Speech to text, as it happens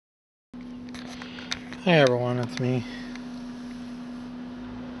Hey everyone, it's me.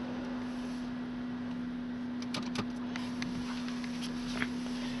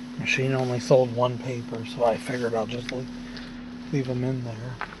 Machine only sold one paper, so I figured I'll just leave them in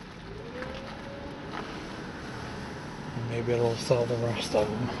there. And maybe it'll sell the rest of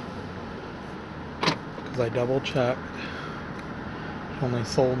them. Because I double checked. Only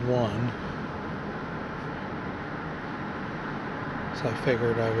sold one. So I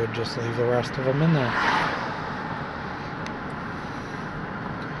figured I would just leave the rest of them in there.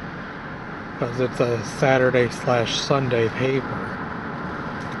 Because it's a Saturday/Sunday paper.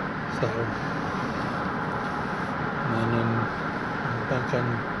 So, and then I'm thinking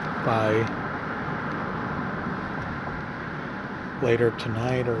by later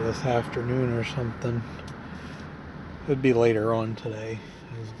tonight or this afternoon or something, it'd be later on today,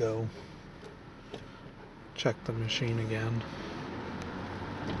 is go check the machine again.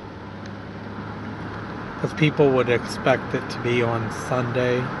 Because people would expect it to be on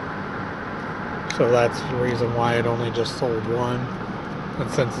Sunday, so that's the reason why it only just sold one. And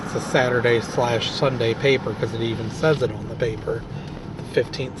since it's a Saturday/Sunday paper, because it even says it on the paper, the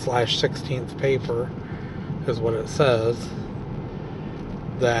 15th/16th paper is what it says,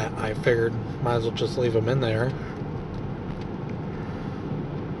 that I figured might as well just leave them in there.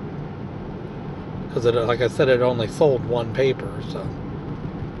 Because it, like I said, it only sold one paper, so.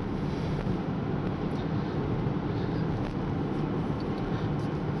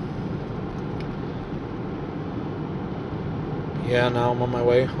 Yeah, now I'm on my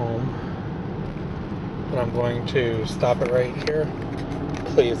way home. But I'm going to stop it right here.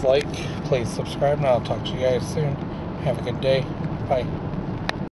 Please like, please subscribe, and I'll talk to you guys soon. Have a good day. Bye.